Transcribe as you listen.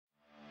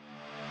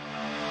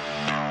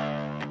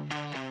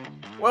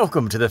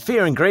Welcome to the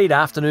Fear and Greed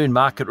Afternoon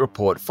Market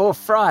Report for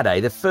Friday,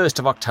 the 1st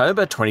of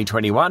October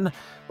 2021,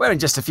 where in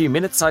just a few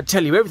minutes I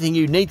tell you everything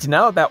you need to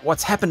know about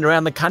what's happened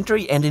around the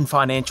country and in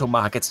financial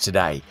markets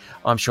today.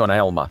 I'm Sean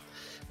Aylmer.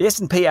 The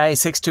S&P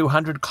ASX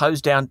 200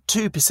 closed down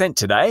 2%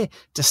 today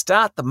to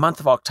start the month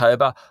of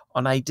October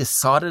on a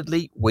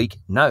decidedly weak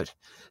note.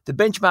 The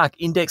benchmark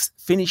index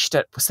finished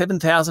at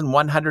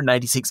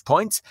 7,186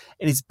 points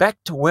and is back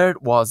to where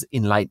it was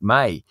in late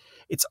May.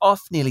 It's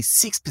off nearly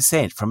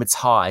 6% from its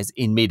highs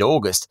in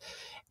mid-August.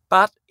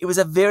 But it was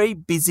a very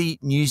busy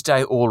news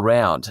day all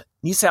round.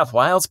 New South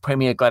Wales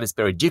Premier Gladys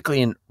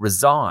Berejiklian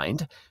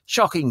resigned,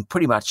 shocking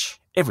pretty much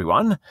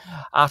everyone,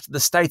 after the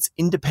state's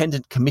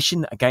Independent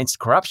Commission Against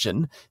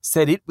Corruption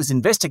said it was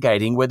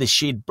investigating whether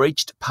she'd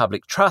breached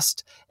public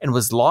trust and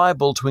was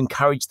liable to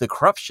encourage the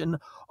corruption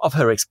of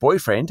her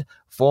ex-boyfriend,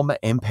 former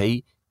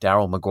MP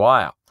Daryl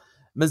Maguire.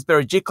 Ms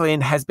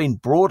Berejiklian has been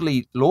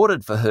broadly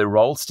lauded for her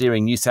role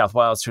steering New South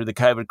Wales through the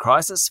COVID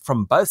crisis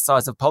from both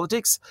sides of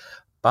politics,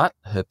 but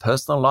her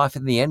personal life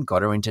in the end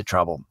got her into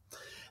trouble.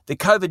 The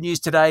COVID news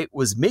today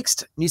was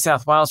mixed. New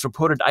South Wales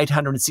reported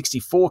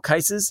 864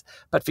 cases,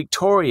 but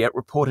Victoria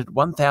reported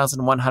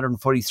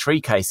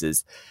 1,143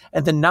 cases,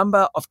 and the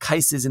number of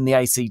cases in the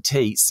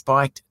ACT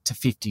spiked to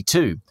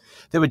 52.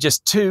 There were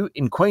just 2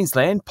 in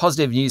Queensland,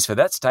 positive news for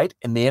that state,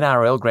 in the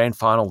NRL Grand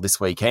Final this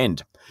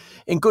weekend.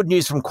 In good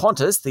news from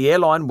Qantas, the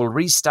airline will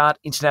restart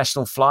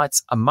international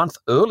flights a month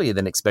earlier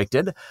than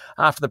expected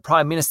after the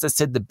Prime Minister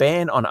said the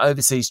ban on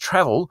overseas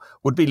travel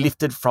would be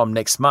lifted from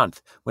next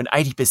month, when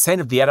 80%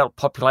 of the adult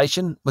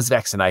population was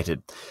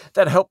vaccinated.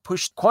 That helped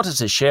push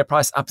Qantas' share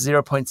price up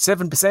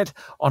 0.7%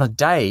 on a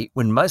day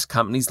when most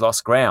companies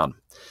lost ground.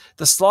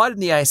 The slide in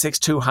the ASX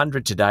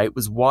 200 today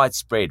was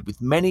widespread,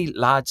 with many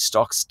large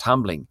stocks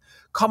tumbling.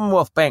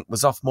 Commonwealth Bank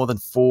was off more than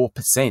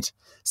 4%.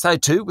 So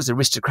too was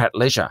Aristocrat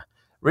Leisure.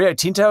 Rio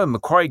Tinto and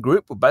Macquarie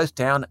Group were both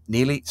down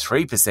nearly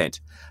 3%.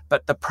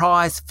 But the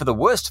prize for the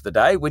worst of the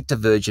day went to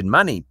Virgin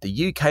Money,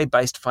 the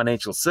UK-based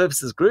financial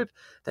services group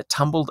that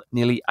tumbled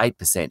nearly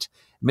 8%.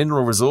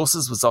 Mineral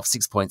Resources was off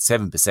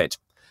 6.7%.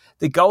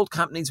 The gold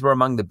companies were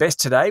among the best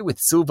today, with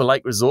Silver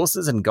Lake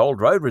Resources and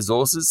Gold Road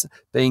Resources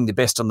being the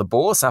best on the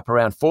bourse, up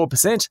around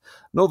 4%.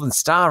 Northern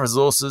Star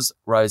Resources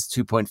rose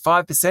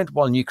 2.5%,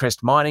 while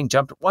Newcrest Mining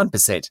jumped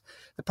 1%.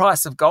 The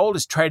price of gold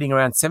is trading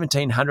around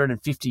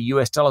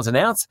 $1,750 an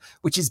ounce,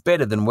 which is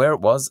better than where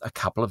it was a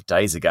couple of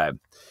days ago.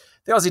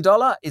 The Aussie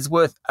dollar is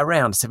worth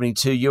around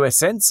 72 US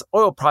cents.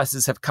 Oil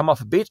prices have come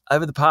off a bit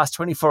over the past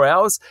 24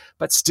 hours,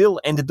 but still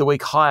ended the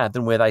week higher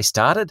than where they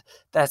started.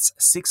 That's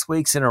 6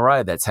 weeks in a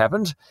row that's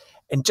happened.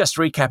 And just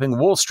recapping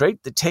Wall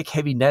Street, the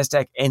tech-heavy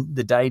Nasdaq ended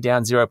the day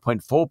down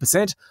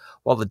 0.4%,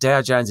 while the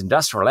Dow Jones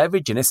Industrial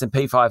Average and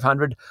S&P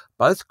 500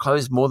 both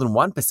closed more than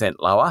 1%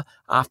 lower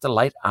after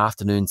late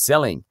afternoon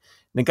selling.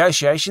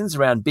 Negotiations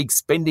around big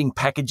spending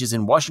packages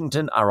in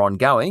Washington are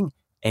ongoing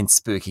and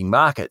spooking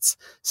markets.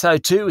 So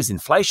too is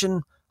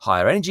inflation,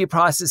 higher energy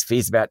prices,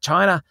 fears about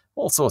China,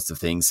 all sorts of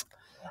things.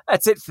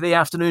 That's it for the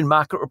afternoon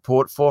market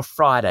report for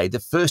Friday, the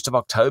 1st of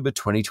October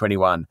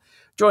 2021.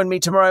 Join me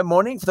tomorrow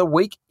morning for the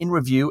Week in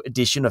Review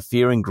edition of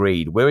Fear and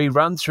Greed, where we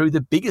run through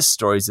the biggest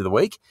stories of the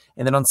week,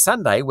 and then on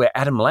Sunday, where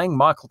Adam Lang,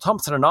 Michael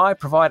Thompson and I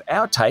provide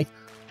our take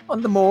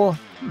on the more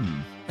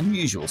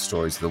unusual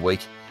stories of the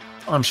week.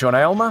 I'm Sean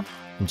Aylmer.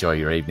 Enjoy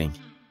your evening.